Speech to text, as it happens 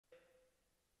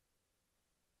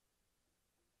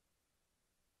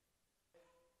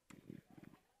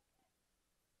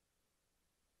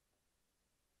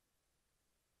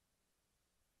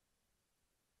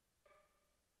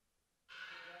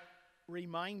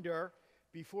Reminder,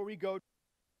 before we go,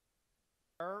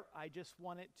 I just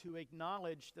wanted to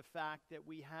acknowledge the fact that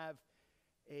we have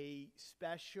a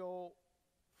special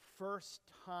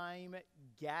first-time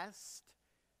guest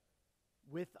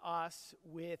with us,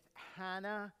 with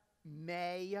Hannah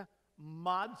Mae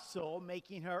Modsel,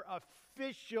 making her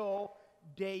official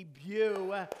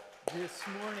debut this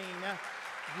morning.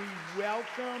 We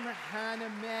welcome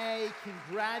Hannah Mae,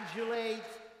 congratulate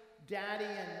Daddy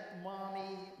and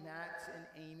Mommy, Matt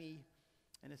and Amy,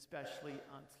 and especially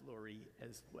Aunt Lori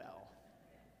as well.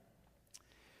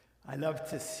 I love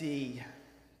to see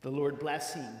the Lord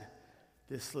blessing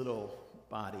this little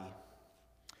body.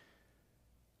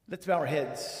 Let's bow our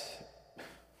heads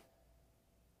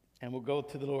and we'll go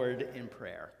to the Lord in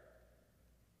prayer.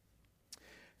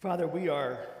 Father, we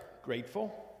are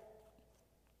grateful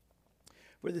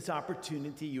for this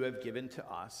opportunity you have given to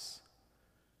us.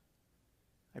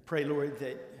 I pray, Lord,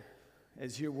 that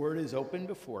as your word is open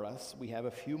before us, we have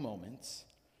a few moments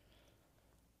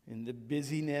in the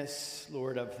busyness,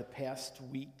 Lord, of the past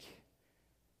week,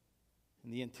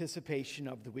 in the anticipation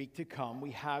of the week to come.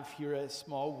 We have here a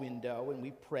small window, and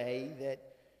we pray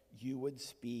that you would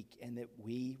speak and that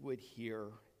we would hear.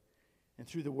 And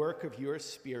through the work of your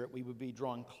Spirit, we would be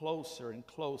drawn closer and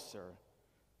closer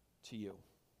to you.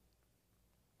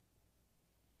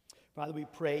 Father, we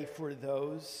pray for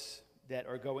those that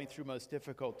are going through most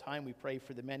difficult time. We pray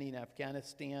for the many in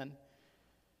Afghanistan.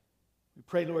 We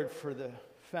pray, Lord, for the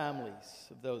families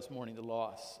of those mourning the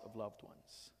loss of loved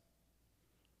ones.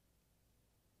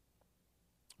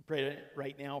 We pray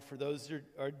right now for those that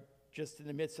are just in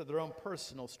the midst of their own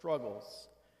personal struggles.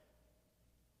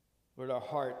 Lord, our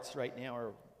hearts right now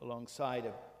are alongside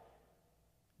of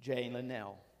Jay and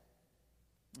Linnell.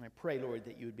 And I pray, Lord,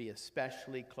 that you would be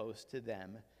especially close to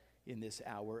them in this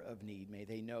hour of need. May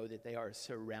they know that they are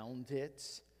surrounded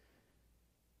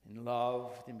and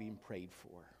loved and being prayed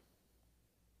for.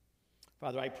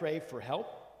 Father, I pray for help.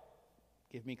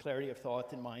 Give me clarity of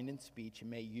thought and mind and speech, and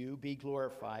may you be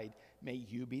glorified. May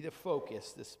you be the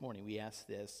focus this morning. We ask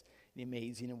this in the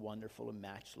amazing and wonderful and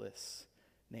matchless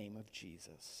name of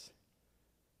Jesus.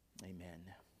 Amen.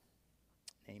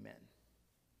 Amen.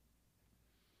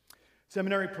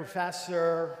 Seminary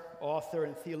professor, author,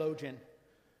 and theologian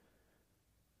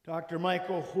Dr.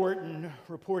 Michael Horton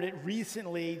reported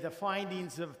recently the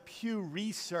findings of Pew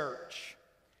Research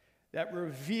that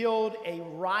revealed a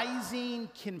rising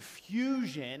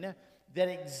confusion that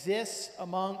exists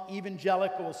among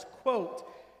evangelicals. Quote,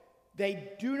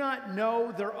 they do not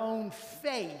know their own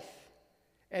faith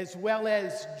as well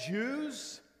as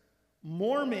Jews,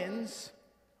 Mormons,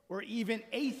 or even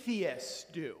atheists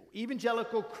do.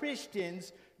 Evangelical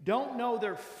Christians don't know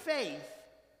their faith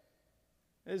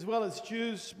as well as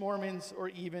Jews, Mormons, or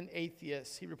even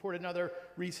atheists. He reported another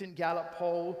recent Gallup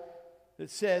poll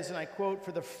that says, and I quote,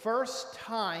 for the first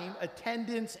time,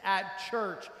 attendance at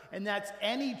church, and that's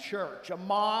any church, a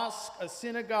mosque, a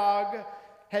synagogue,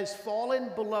 has fallen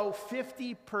below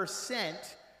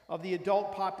 50% of the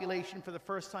adult population for the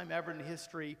first time ever in the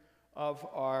history of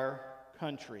our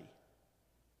country.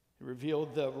 It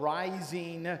revealed the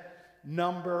rising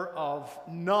number of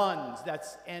nones,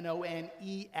 that's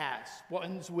N-O-N-E-S,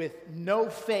 ones with no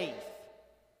faith.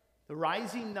 The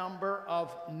rising number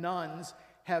of nuns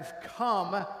have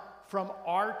come from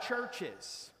our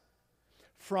churches,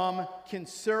 from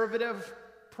conservative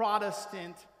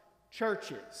Protestant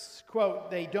churches.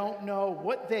 Quote, they don't know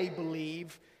what they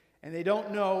believe, and they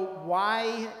don't know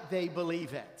why they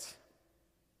believe it.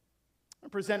 I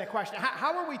present a question.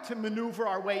 How are we to maneuver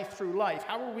our way through life?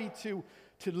 How are we to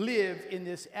live in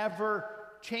this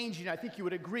ever-changing, I think you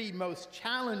would agree, most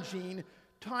challenging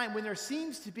time when there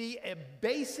seems to be a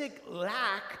basic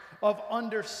lack of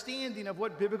understanding of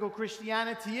what biblical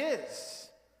Christianity is?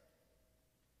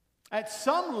 At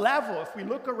some level, if we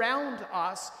look around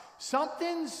us,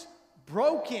 something's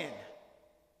broken.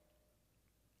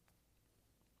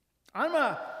 I'm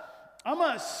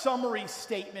a summary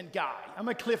statement guy. I'm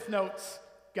a Cliff Notes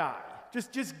guy.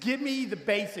 Just give me the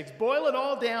basics. Boil it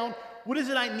all down. What is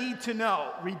it I need to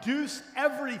know? Reduce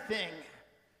everything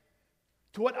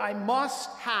to what I must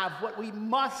have, what we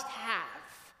must have.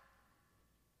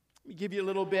 Let me give you a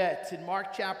little bit. In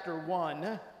Mark chapter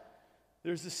 1,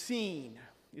 there's a scene.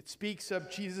 It speaks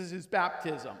of Jesus'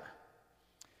 baptism.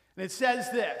 And it says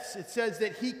this. It says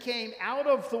that he came out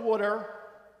of the water,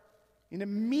 and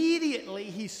immediately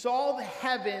he saw the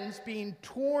heavens being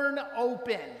torn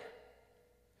open,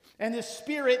 and the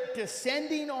Spirit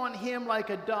descending on him like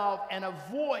a dove, and a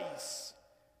voice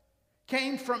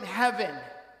came from heaven.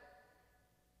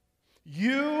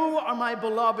 You are my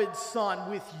beloved Son.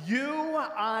 With you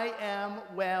I am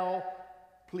well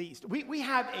pleased. We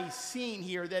have a scene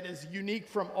here that is unique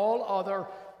from all other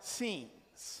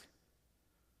scenes.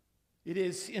 It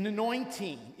is in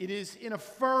anointing. It is in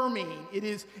affirming. It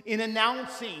is in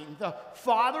announcing. The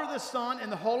Father, the Son,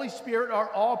 and the Holy Spirit are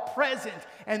all present,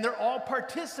 and they're all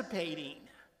participating.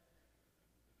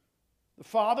 The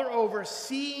Father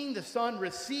overseeing, the Son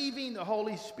receiving, the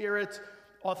Holy Spirit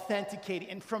authenticating.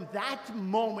 And from that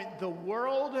moment, the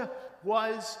world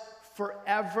was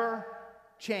forever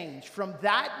changed. From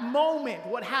that moment,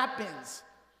 what happens?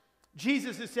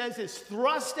 Jesus, it says, is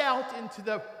thrust out into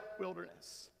the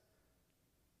wilderness.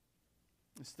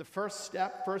 It's the first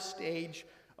step, first stage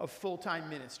of full-time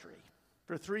ministry.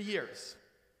 For 3 years,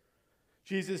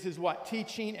 Jesus is what?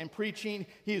 Teaching and preaching.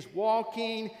 He is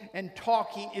walking and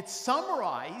talking. It's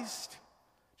summarized.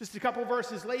 Just a couple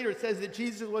verses later, it says that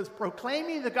Jesus was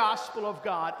proclaiming the gospel of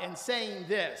God and saying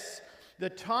this: the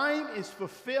time is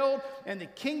fulfilled and the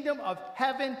kingdom of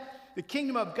heaven, the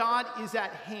kingdom of God is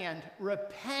at hand.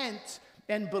 Repent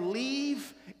and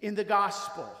believe in the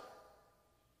gospel.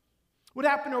 What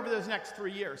happened over those next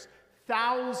 3 years?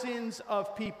 Thousands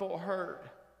of people heard.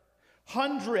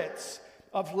 Hundreds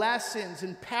of lessons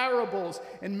and parables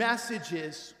and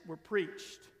messages were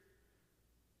preached.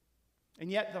 And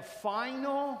yet the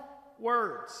final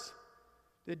words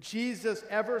that Jesus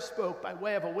ever spoke by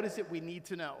way of what is it we need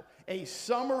to know? A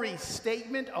summary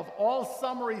statement of all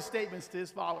summary statements to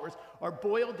his followers are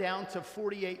boiled down to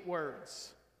 48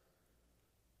 words.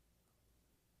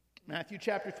 Matthew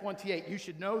chapter 28, you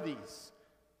should know these.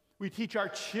 We teach our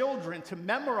children to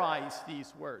memorize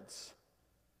these words.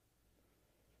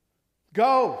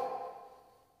 Go,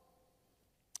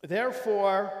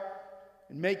 therefore,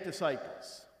 and make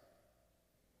disciples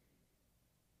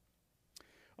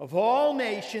of all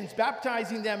nations,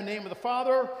 baptizing them in the name of the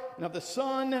Father and of the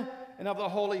Son and of the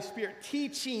Holy Spirit,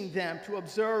 teaching them to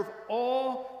observe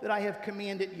all that I have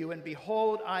commanded you. And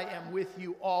behold, I am with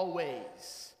you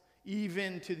always,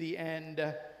 even to the end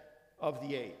of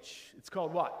the age. It's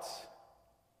called what?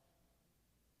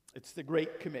 It's the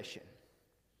Great Commission.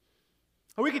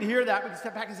 And we can hear that, we can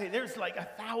step back and say, there's like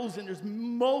 1,000, there's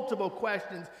multiple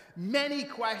questions, many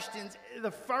questions.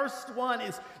 The first one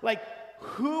is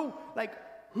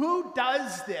who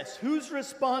does this? Who's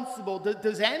responsible?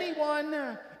 Does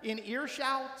anyone in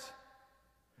earshot?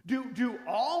 Do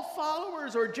all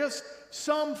followers or just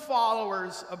some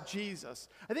followers of Jesus?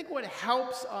 I think what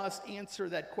helps us answer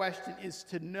that question is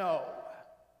to know.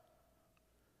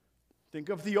 Think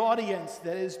of the audience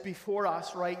that is before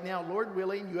us right now. Lord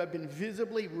willing, you have been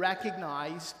visibly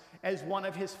recognized as one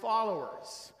of his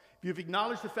followers. If you've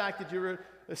acknowledged the fact that you're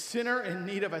a sinner in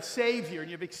need of a Savior,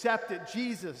 and you've accepted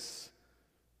Jesus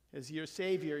as your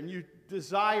Savior, and you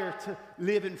desire to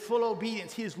live in full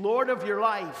obedience, he is Lord of your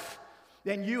life,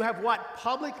 then you have what?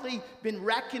 Publicly been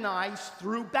recognized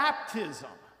through baptism.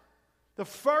 The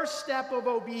first step of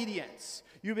obedience.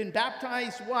 You've been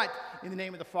baptized what? In the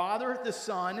name of the Father, the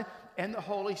Son, and the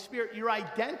Holy Spirit. You're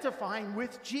identifying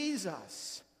with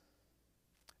Jesus.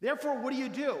 Therefore, what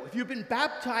do? If you've been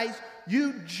baptized,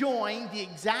 you join the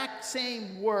exact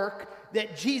same work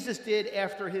that Jesus did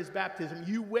after his baptism.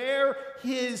 You wear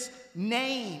his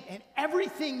name, and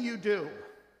everything you do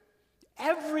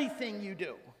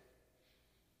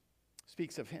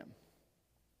speaks of him.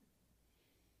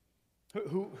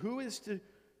 Who is to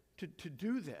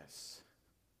do this?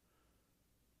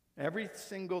 Every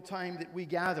single time that we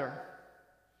gather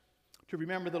to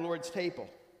remember the Lord's table,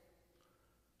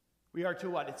 we are to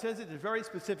what? It says it is very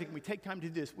specific, and we take time to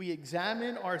do this. We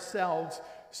examine ourselves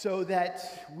so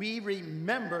that we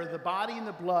remember the body and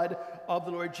the blood of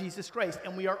the Lord Jesus Christ.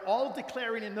 And we are all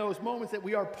declaring in those moments that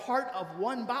we are part of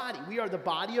one body. We are the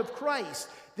body of Christ.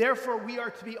 Therefore, we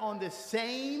are to be on the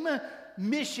same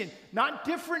mission, not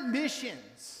different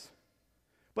missions,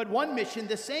 but one mission,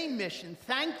 the same mission.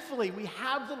 Thankfully, we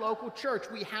have the local church.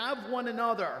 We have one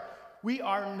another. We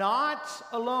are not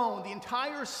alone. The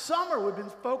entire summer we've been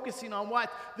focusing on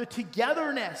what? The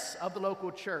togetherness of the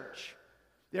local church.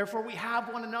 Therefore, we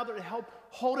have one another to help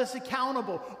hold us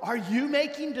accountable. Are you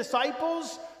making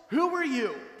disciples? Who are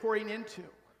you pouring into?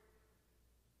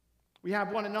 We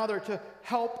have one another to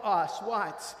help us,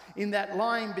 what? In that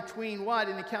line between what?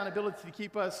 In accountability to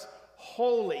keep us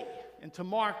holy and to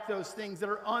mark those things that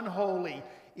are unholy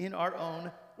in our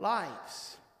own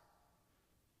lives.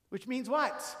 Which means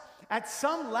what? At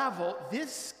some level,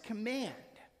 this command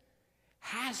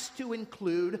has to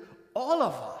include all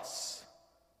of us.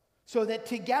 So that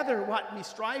together, what? We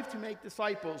strive to make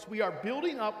disciples. We are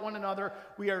building up one another.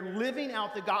 We are living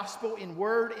out the gospel in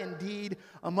word and deed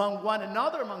among one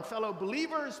another, among fellow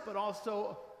believers, but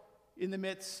also in the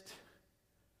midst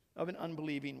of an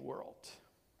unbelieving world.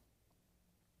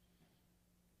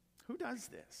 Who does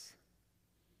this?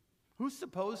 Who's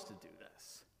supposed to do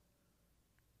this?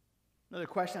 Another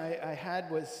question I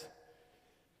had was,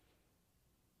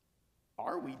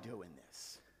 are we doing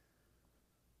this?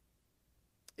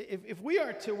 If we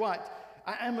are to what?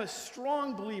 I'm a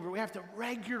strong believer. We have to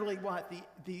regularly what?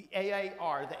 The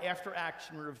AAR, the after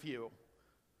action review.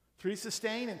 3,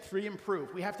 sustain, and 3,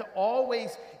 improve. We have to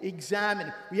always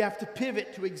examine. We have to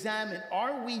pivot to examine,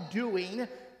 are we doing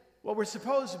what we're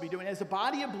supposed to be doing? As a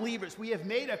body of believers, we have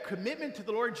made a commitment to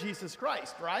the Lord Jesus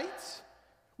Christ, right?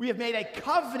 We have made a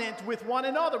covenant with one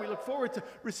another. We look forward to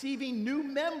receiving new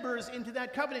members into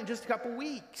that covenant in just a couple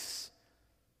weeks.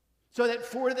 So that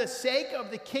for the sake of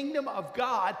the kingdom of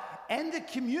God and the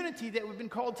community that we've been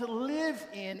called to live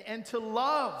in and to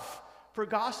love for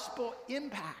gospel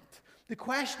impact. The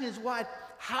question is what?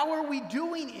 How are we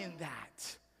doing in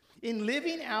that? In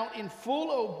living out in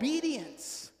full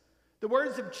obedience the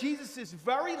words of Jesus'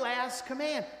 very last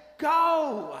command.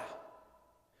 Go!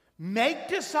 Make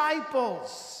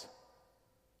disciples.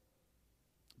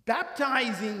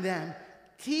 Baptizing them.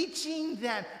 Teaching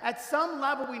them. At some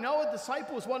level, we know a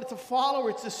disciple is what? It's a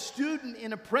follower. It's a student,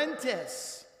 an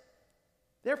apprentice.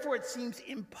 Therefore, it seems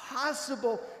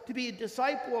impossible to be a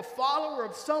disciple, a follower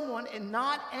of someone and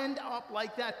not end up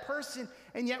like that person.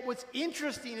 And yet what's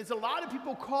interesting is a lot of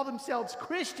people call themselves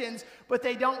Christians, but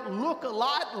they don't look a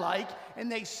lot like,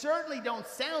 and they certainly don't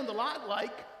sound a lot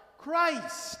like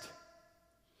Christ.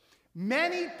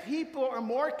 Many people are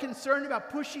more concerned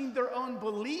about pushing their own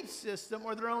belief system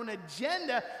or their own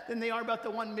agenda than they are about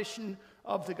the one mission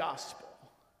of the gospel.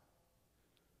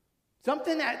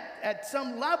 Something at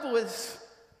some level is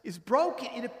broken.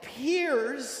 It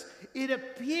appears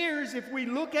if we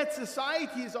look at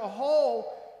society as a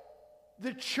whole,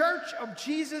 the church of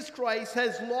Jesus Christ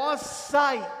has lost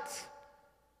sight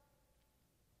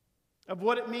of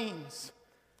what it means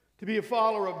to be a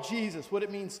follower of Jesus, what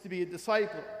it means to be a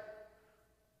disciple.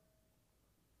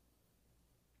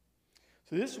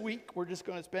 So this week, we're just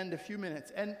going to spend a few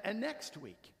minutes, and next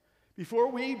week,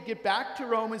 before we get back to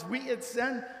Romans, we at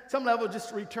some level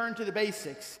just return to the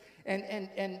basics and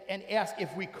ask,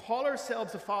 if we call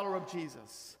ourselves a follower of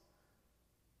Jesus,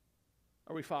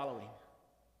 are we following?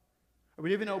 Are we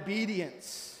living in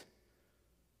obedience?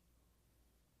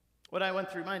 What I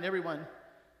want to remind everyone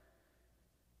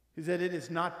is that it is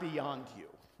not beyond you,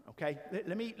 okay?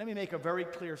 Let me make a very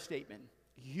clear statement.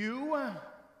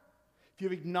 If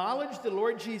you've acknowledged the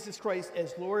Lord Jesus Christ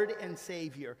as Lord and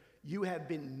Savior, you have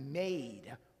been made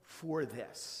for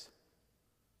this.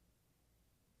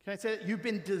 Can I say that? You've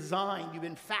been designed, you've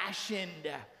been fashioned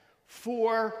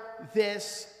for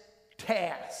this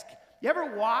task. You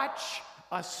ever watch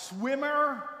a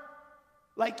swimmer,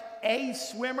 like a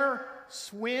swimmer,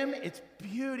 swim? It's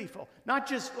beautiful. Not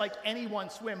just like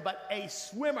anyone swim, but a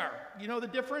swimmer. You know the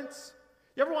difference?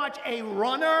 You ever watch a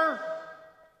runner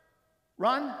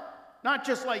run? Not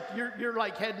just like you're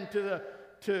like heading to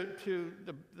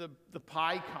the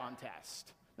pie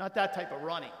contest. Not that type of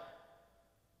running.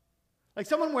 Like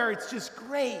someone where it's just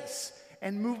grace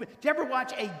and movement. Do you ever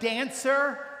watch a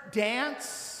dancer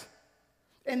dance?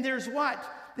 And there's what?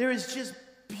 There is just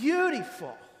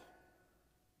beautiful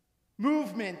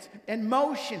movement and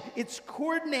motion. It's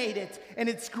coordinated and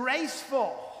it's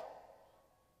graceful.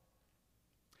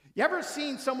 You ever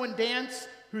seen someone dance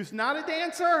who's not a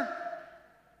dancer?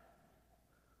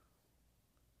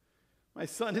 My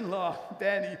son-in-law,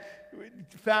 Ben,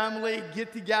 family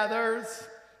get-togethers,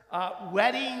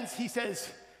 weddings. He says,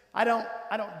 "I don't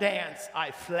dance.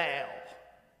 I flail."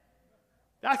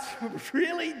 That's a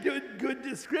really good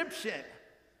description.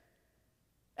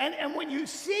 And when you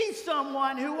see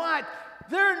someone who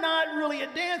they're not really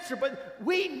a dancer, but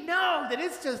we know that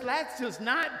that's just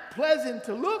not pleasant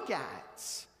to look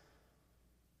at.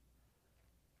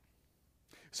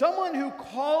 Someone who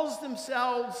calls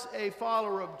themselves a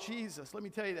follower of Jesus, let me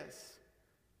tell you this,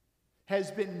 has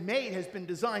been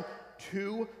designed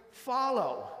to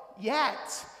follow.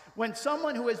 Yet, when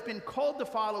someone who has been called to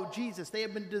follow Jesus, they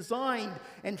have been designed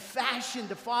and fashioned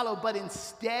to follow, but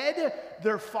instead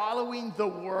they're following the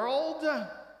world, let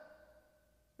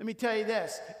me tell you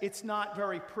this, it's not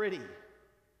very pretty.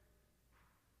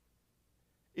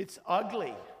 It's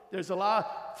ugly. There's a lot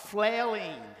of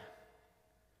flailing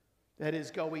that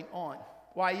is going on.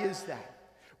 Why is that?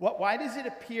 Why does it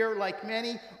appear like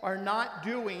many are not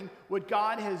doing what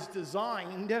God has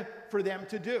designed for them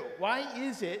to do? Why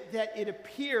is it that it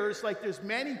appears like there's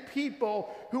many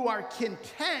people who are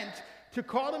content to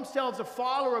call themselves a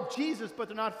follower of Jesus, but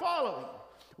they're not following?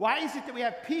 Why is it that we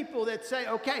have people that say,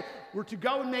 okay, we're to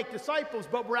go and make disciples,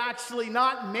 but we're actually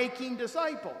not making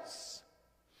disciples?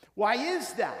 Why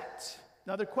is that?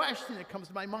 Another question that comes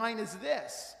to my mind is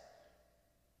this: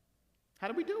 how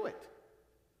do we do it?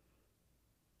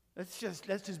 Let's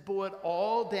just boil it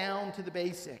all down to the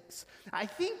basics. I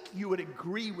think you would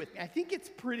agree with me. I think it's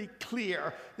pretty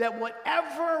clear that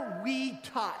whatever we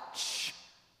touch,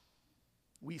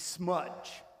 we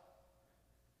smudge.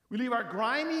 We leave our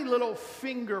grimy little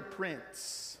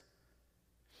fingerprints,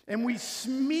 and we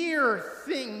smear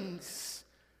things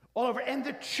all over. And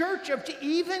the church of,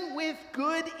 even with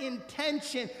good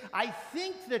intention, I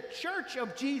think the church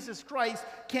of Jesus Christ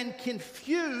can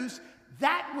confuse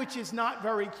that which is not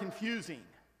very confusing.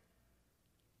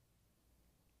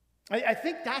 I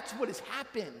think that's what has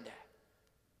happened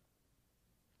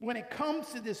when it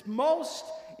comes to this most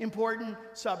important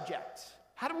subject.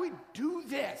 How do we do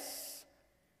this?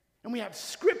 And we have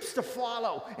scripts to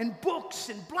follow and books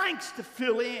and blanks to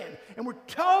fill in. And we're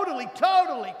totally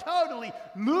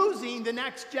losing the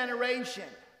next generation.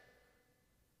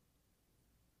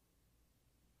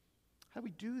 How do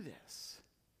we do this?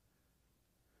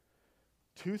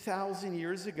 2,000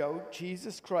 years ago,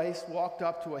 Jesus Christ walked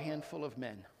up to a handful of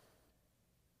men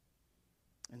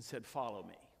and said, "Follow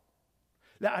me."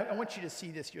 Now, I want you to see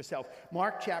this yourself.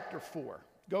 Mark chapter 4.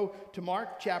 Go to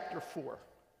Mark chapter 4.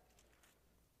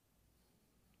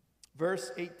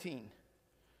 Verse 18.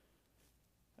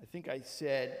 I think I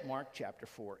said Mark chapter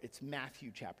 4. It's Matthew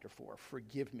chapter 4.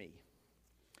 Forgive me.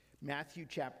 Matthew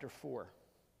chapter 4.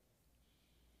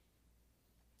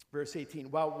 Verse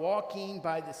 18. While walking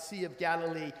by the Sea of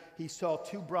Galilee, he saw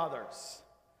two brothers,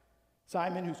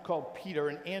 Simon, who's called Peter,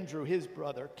 and Andrew, his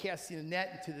brother, casting a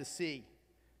net into the sea.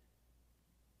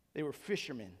 They were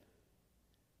fishermen.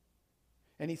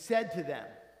 And he said to them,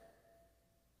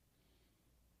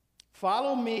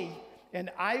 "Follow me, and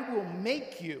I will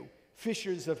make you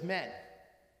fishers of men."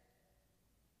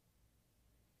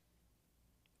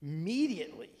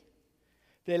 Immediately,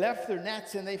 they left their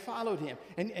nets and they followed him.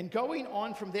 And going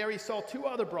on from there, he saw two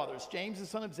other brothers, James the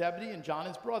son of Zebedee and John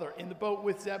his brother, in the boat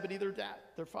with Zebedee their dad,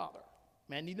 their father,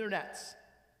 mending their nets.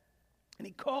 And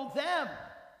he called them.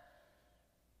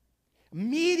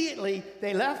 Immediately,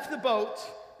 they left the boat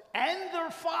and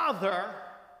their father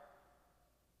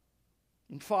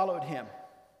and followed him.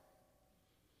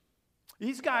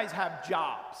 These guys have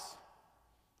jobs.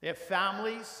 They have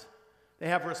families. They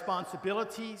have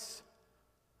responsibilities.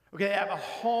 Okay, they have a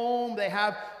home. They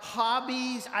have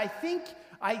hobbies. I think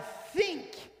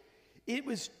it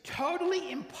was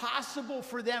totally impossible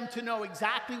for them to know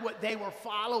exactly what they were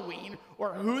following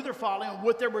or who they're following and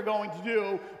what they were going to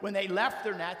do when they left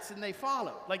their nets and they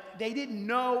followed. Like, they didn't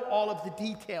know all of the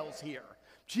details here.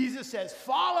 Jesus says,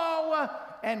 "Follow,"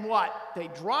 and what? They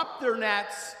dropped their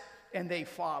nets and they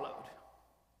followed.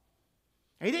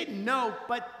 They didn't know,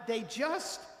 but they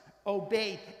just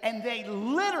obeyed. And they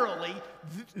literally,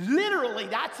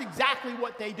 that's exactly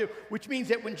what they do. Which means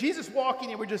that when Jesus walked in,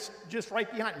 they were just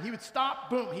right behind him. He would stop,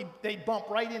 boom, they'd bump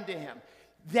right into him.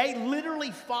 They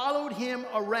literally followed him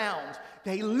around.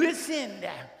 They listened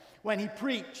when he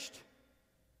preached.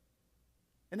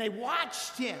 And they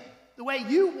watched him the way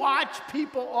you watch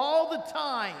people all the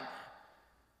time.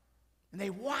 And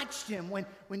they watched him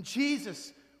when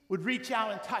Jesus would reach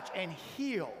out and touch and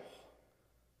heal.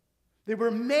 They were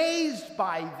amazed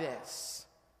by this.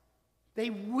 They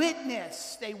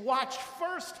witnessed, they watched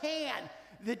firsthand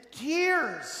the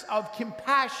tears of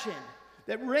compassion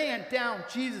that ran down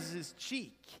Jesus'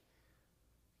 cheek.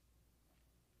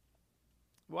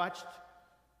 Watched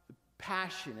the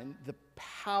passion and the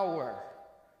power.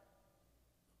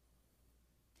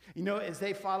 You know, as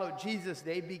they followed Jesus,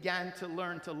 they began to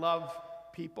learn to love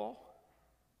people.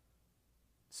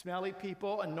 Smelly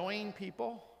people, annoying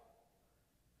people.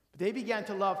 But they began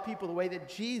to love people the way that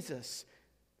Jesus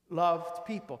loved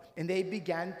people. And they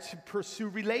began to pursue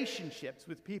relationships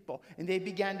with people. And they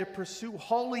began to pursue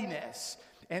holiness.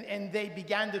 And they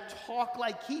began to talk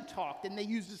like he talked. And they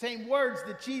used the same words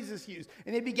that Jesus used.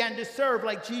 And they began to serve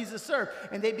like Jesus served.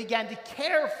 And they began to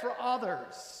care for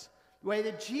others the way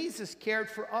that Jesus cared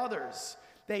for others.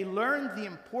 They learned the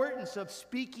importance of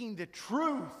speaking the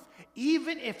truth,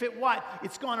 even if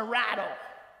it's going to rattle.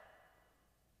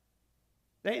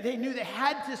 They knew they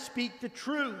had to speak the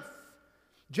truth,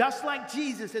 just like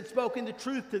Jesus had spoken the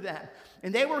truth to them.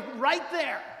 And they were right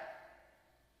there.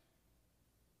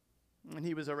 And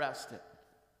he was arrested.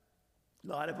 A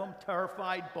lot of them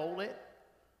terrified, bolted.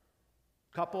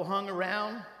 A couple hung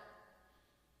around.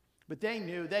 But they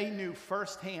knew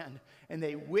firsthand, and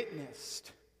they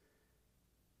witnessed.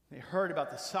 They heard about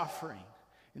the suffering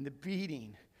and the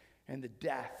beating and the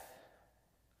death.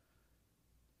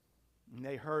 And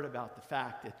they heard about the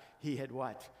fact that he had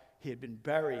what? He had been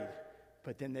buried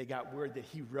But then they got word that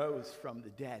he rose from the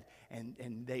dead,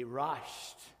 and they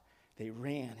rushed, they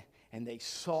ran, and they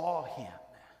saw him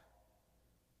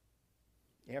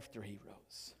after he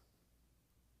rose.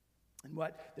 And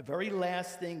what? The very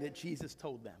last thing that Jesus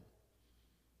told them,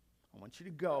 I want you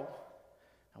to go,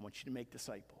 I want you to make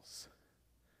disciples,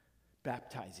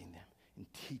 baptizing them and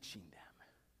teaching them.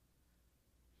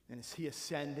 And as he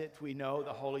ascended, we know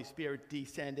the Holy Spirit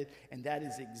descended, and that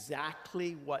is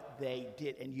exactly what they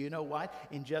did. And you know what?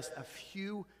 In just a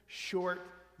few short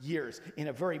years, in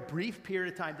a very brief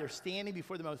period of time, they're standing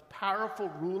before the most powerful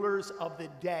rulers of the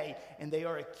day, and they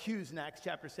are accused in Acts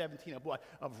chapter 17 of what?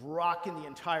 Of rocking the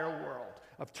entire world,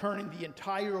 of turning the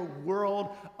entire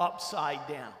world upside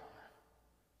down.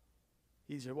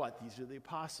 These are what? These are the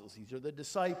apostles. These are the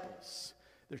disciples.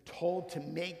 They're told to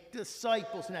make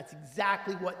disciples, and that's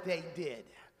exactly what they did.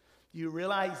 Do you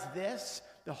realize this?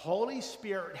 The Holy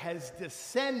Spirit has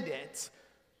descended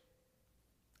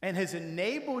and has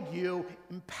enabled you,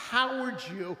 empowered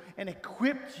you, and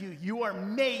equipped you. You are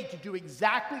made to do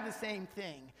exactly the same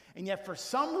thing. And yet, for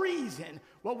some reason,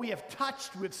 what we have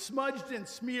touched, we've smudged and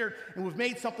smeared, and we've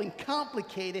made something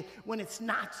complicated when it's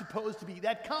not supposed to be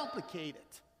that complicated.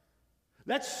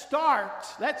 Let's start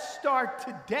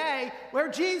today where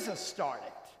Jesus started.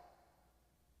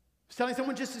 I was telling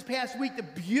someone just this past week, the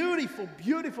beautiful,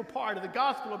 beautiful part of the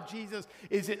gospel of Jesus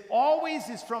is it always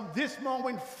is from this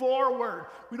moment forward.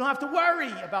 We don't have to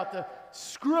worry about the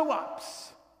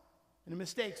screw-ups and the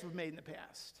mistakes we've made in the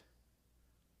past.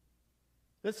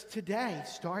 Let's today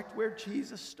start where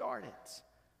Jesus started.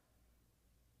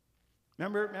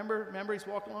 Remember he's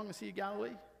walking along the Sea of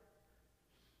Galilee?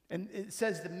 And it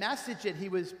says the message that he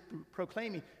was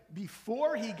proclaiming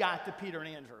before he got to Peter and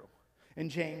Andrew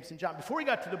and James and John, before he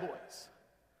got to the boys,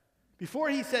 before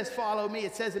he says, follow me,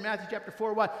 it says in Matthew chapter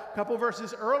 4, what? A couple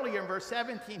verses earlier in verse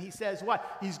 17, he says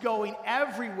what? He's going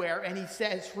everywhere, and he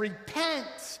says,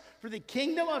 repent, for the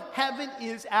kingdom of heaven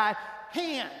is at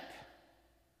hand.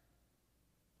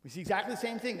 We see exactly the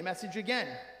same thing, the message again.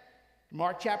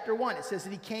 Mark chapter 1, it says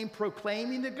that he came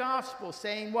proclaiming the gospel,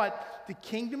 saying what? The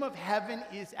kingdom of heaven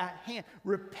is at hand.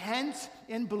 Repent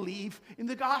and believe in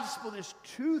the gospel. There's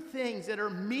two things that are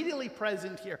immediately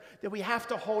present here that we have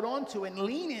to hold on to and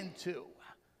lean into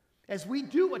as we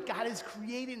do what God has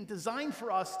created and designed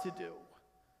for us to do.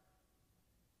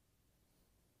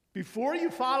 Before you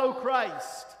follow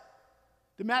Christ,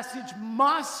 the message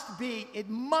must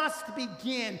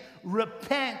begin,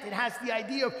 repent. It has the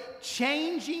idea of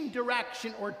changing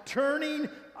direction or turning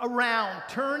around,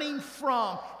 turning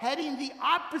from, heading the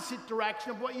opposite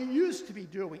direction of what you used to be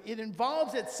doing. It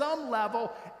involves at some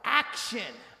level action.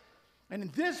 And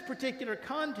in this particular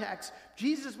context,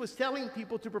 Jesus was telling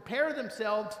people to prepare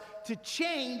themselves to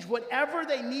change whatever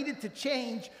they needed to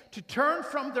change, to turn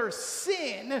from their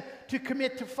sin to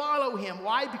commit to follow him.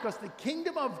 Why? Because the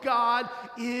kingdom of God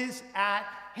is at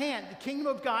hand. The kingdom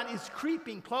of God is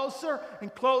creeping closer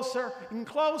and closer and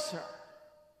closer,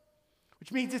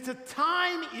 which means it's a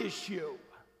time issue.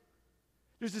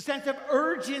 There's a sense of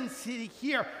urgency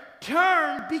here.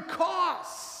 Turn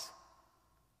because.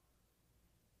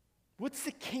 What's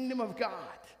the kingdom of God?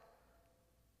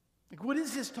 Like, what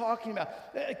is this talking about?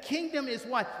 A kingdom is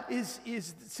what? Is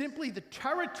simply the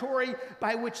territory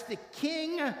by which the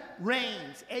king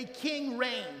reigns. A king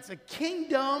reigns. A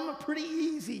kingdom, pretty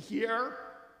easy here.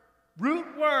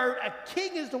 Root word, a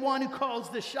king is the one who calls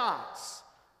the shots.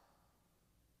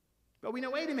 But we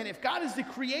know, wait a minute, if God is the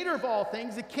creator of all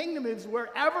things, the kingdom is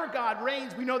wherever God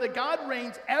reigns. We know that God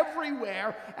reigns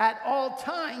everywhere at all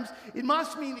times. It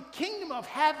must mean the kingdom of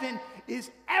heaven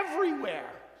is everywhere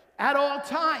at all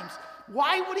times.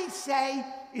 Why would he say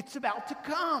it's about to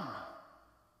come?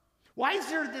 Why is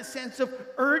there this sense of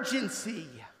urgency?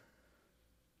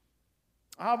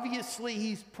 Obviously,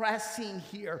 he's pressing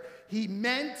here. He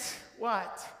meant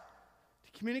what?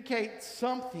 To communicate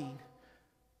something.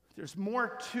 There's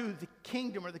more to the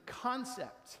kingdom or the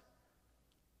concept,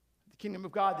 the kingdom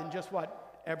of God, than just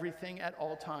what? Everything at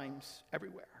all times,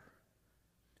 everywhere.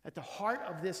 At the heart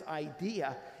of this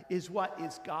idea is what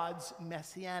is God's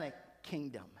messianic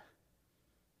kingdom.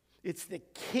 It's the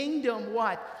kingdom,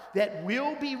 what? That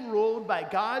will be ruled by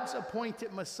God's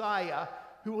appointed Messiah,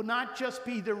 who will not just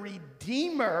be the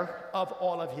redeemer of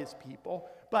all of his people,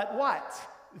 but what?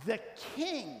 The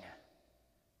king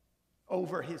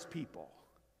over his people.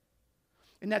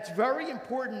 And that's very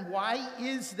important. Why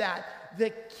is that?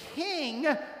 The king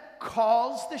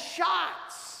calls the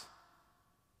shots.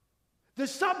 The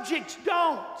subjects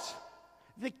don't.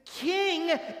 The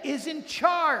king is in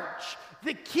charge.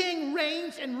 The king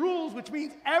reigns and rules, which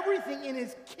means everything in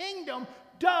his kingdom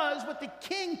does what the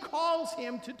king calls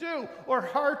him to do or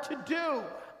her to do.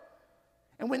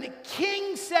 And when the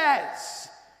king says,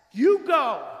 you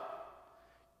go,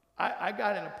 I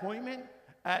got an appointment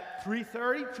at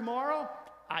 3:30 tomorrow,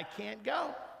 I can't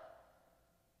go.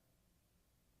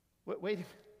 Wait a minute.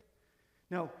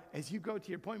 No, as you go to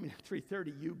your appointment at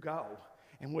 3:30, you go.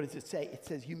 And what does it say? It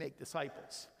says you make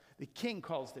disciples. The king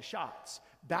calls the shots,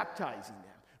 baptizing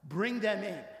them, bring them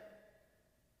in,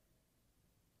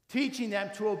 teaching them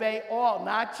to obey all,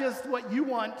 not just what you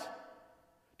want,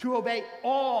 to obey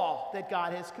all that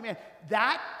God has commanded.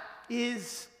 That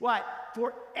is what?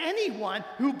 For anyone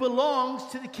who belongs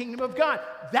to the kingdom of God.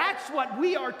 That's what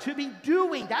we are to be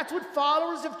doing. That's what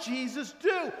followers of Jesus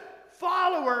do.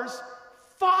 Followers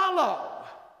follow.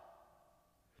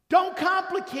 Don't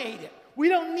complicate it. We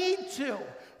don't need to.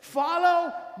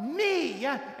 Follow me,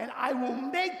 and I will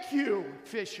make you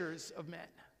fishers of men.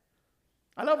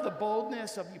 I love the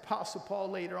boldness of the Apostle Paul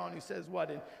later on, who says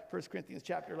what in 1 Corinthians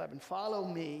chapter 11? Follow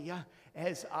me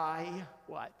as I,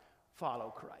 what? Follow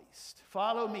Christ.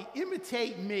 Follow me.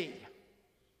 Imitate me.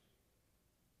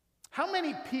 How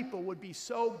many people would be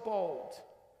so bold?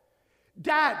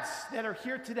 Dads that are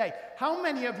here today, how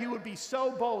many of you would be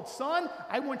so bold? Son,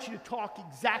 I want you to talk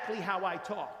exactly how I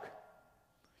talk.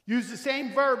 Use the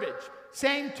same verbiage,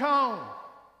 same tone.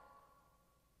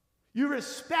 You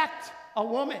respect a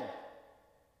woman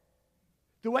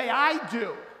the way I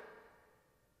do.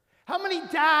 How many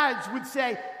dads would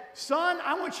say, son,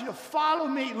 I want you to follow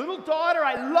me. Little daughter,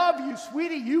 I love you,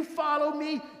 sweetie. You follow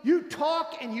me. You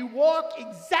talk and you walk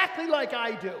exactly like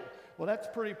I do. Well, that's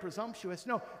pretty presumptuous.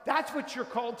 No, that's what you're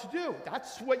called to do.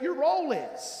 That's what your role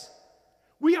is.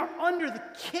 We are under the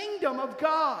kingdom of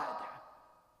God.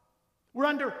 We're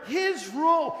under his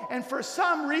rule. And for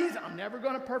some reason, I'm never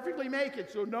going to perfectly make it,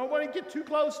 so nobody get too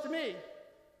close to me.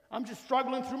 I'm just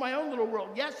struggling through my own little world.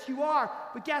 Yes, you are.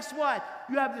 But guess what?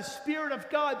 You have the Spirit of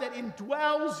God that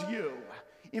indwells you,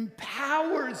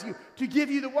 empowers you to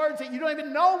give you the words that you don't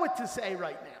even know what to say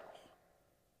right now.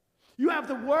 You have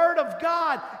the Word of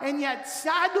God, and yet,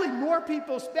 sadly, more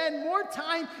people spend more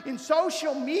time in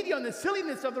social media on the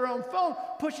silliness of their own phone,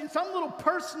 pushing some little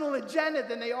personal agenda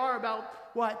than they are about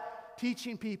what?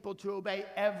 Teaching people to obey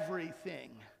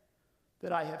everything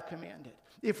that I have commanded.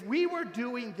 If we were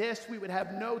doing this, we would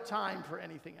have no time for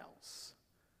anything else.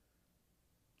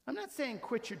 I'm not saying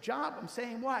quit your job. I'm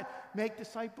saying what? Make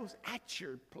disciples at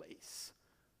your place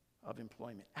of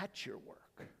employment, at your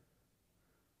work.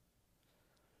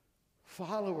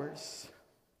 Followers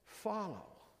follow.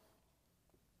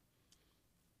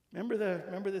 Remember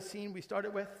the scene we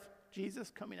started with?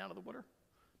 Jesus coming out of the water?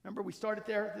 Remember we started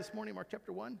there this morning, Mark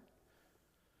chapter 1?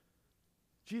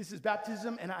 Jesus'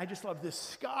 baptism, and I just love this.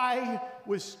 Sky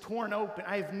was torn open.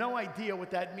 I have no idea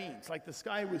what that means. Like the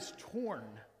sky was torn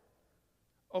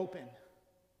open.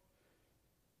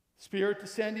 Spirit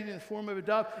descending in the form of a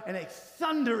dove, and a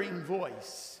thundering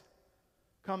voice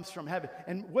comes from heaven.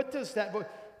 And what does that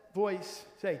voice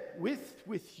say? With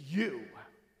you,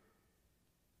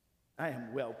 I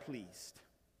am well pleased.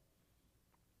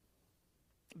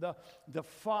 The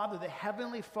Father, the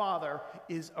Heavenly Father,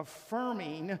 is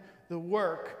affirming the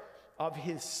work of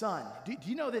his Son. Do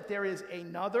you know that there is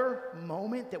another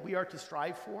moment that we are to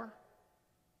strive for?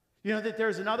 You know that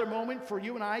there's another moment for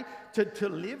you and I to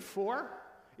live for?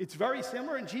 It's very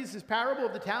similar in Jesus' parable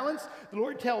of the talents. The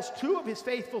Lord tells two of his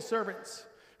faithful servants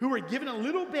who were given a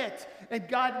little bit, and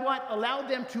God allowed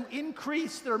them to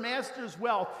increase their master's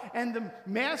wealth. And the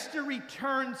master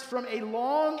returns from a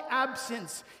long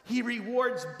absence. He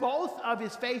rewards both of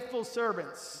his faithful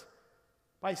servants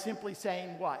by simply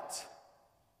saying what?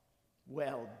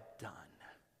 Well done.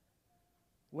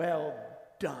 Well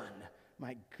done,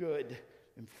 my good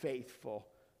and faithful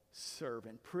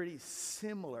servant. Pretty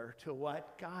similar to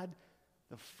what God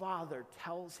the Father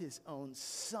tells his own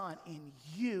Son, in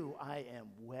you I am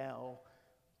well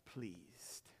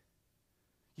pleased.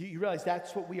 You realize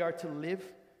that's what we are to live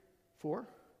for?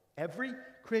 Every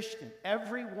Christian,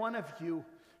 every one of you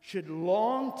should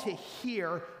long to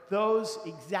hear those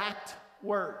exact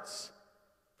words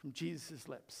from Jesus'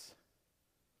 lips.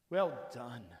 Well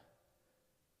done,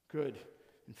 good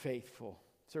and faithful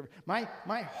servant.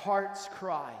 My heart's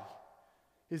cry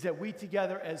is that we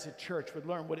together as a church would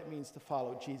learn what it means to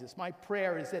follow Jesus. My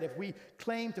prayer is that if we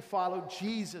claim to follow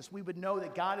Jesus, we would know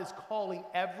that God is calling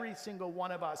every single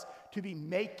one of us to be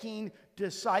making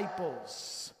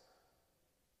disciples.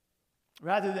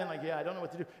 Rather than like, yeah, I don't know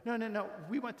what to do. No.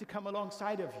 We want to come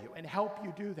alongside of you and help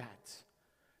you do that.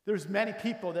 There's many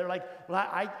people that are like, well,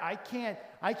 I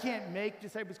can't make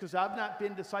disciples because I've not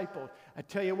been discipled. I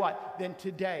tell you what, then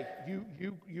today,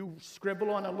 you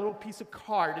scribble on a little piece of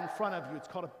card in front of you. It's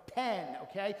called a pen,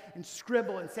 okay? And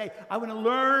scribble and say, I want to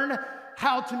learn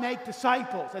how to make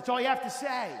disciples. That's all you have to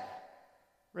say.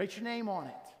 Write your name on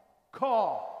it.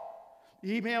 Call.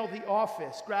 Email the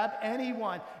office. Grab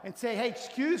anyone and say, hey,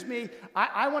 excuse me,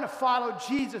 I want to follow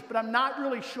Jesus, but I'm not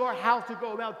really sure how to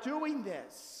go about doing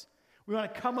this. We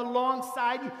want to come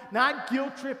alongside you, not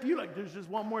guilt trip you like there's just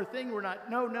one more thing we're not.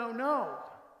 No.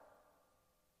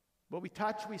 But we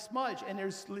touch, we smudge, and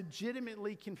there's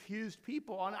legitimately confused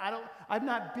people. I've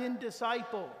not been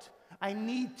discipled. I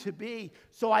need to be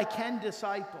so I can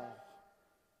disciple.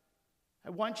 I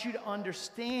want you to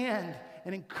understand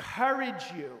and encourage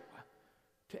you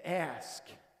to ask,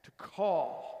 to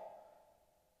call,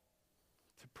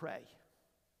 to pray.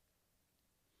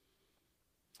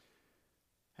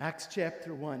 Acts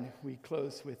chapter 1, we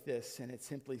close with this, and it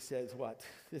simply says what?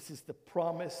 This is the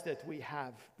promise that we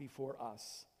have before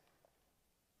us.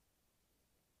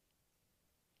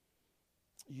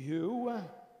 You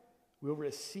will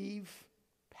receive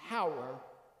power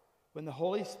when the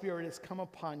Holy Spirit has come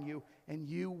upon you, and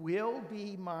you will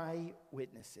be my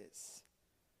witnesses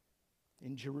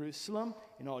in Jerusalem,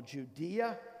 in all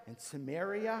Judea and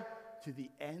Samaria, to the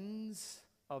ends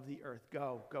of the earth.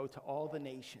 Go to all the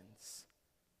nations.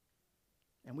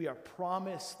 And we are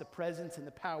promised the presence and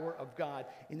the power of God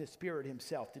in the Spirit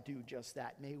himself to do just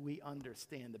that. May we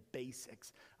understand the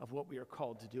basics of what we are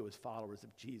called to do as followers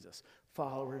of Jesus.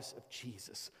 Followers of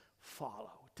Jesus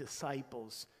follow.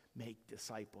 Disciples make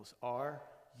disciples. Are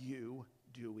you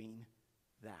doing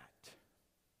that?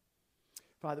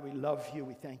 Father, we love you.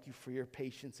 We thank you for your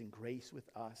patience and grace with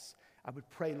us. I would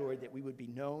pray, Lord, that we would be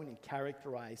known and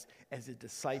characterized as a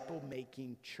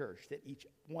disciple-making church, that each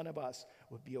one of us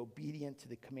would be obedient to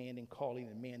the command and calling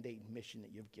and mandate and mission that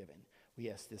you've given.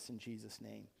 We ask this in Jesus'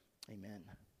 name. Amen.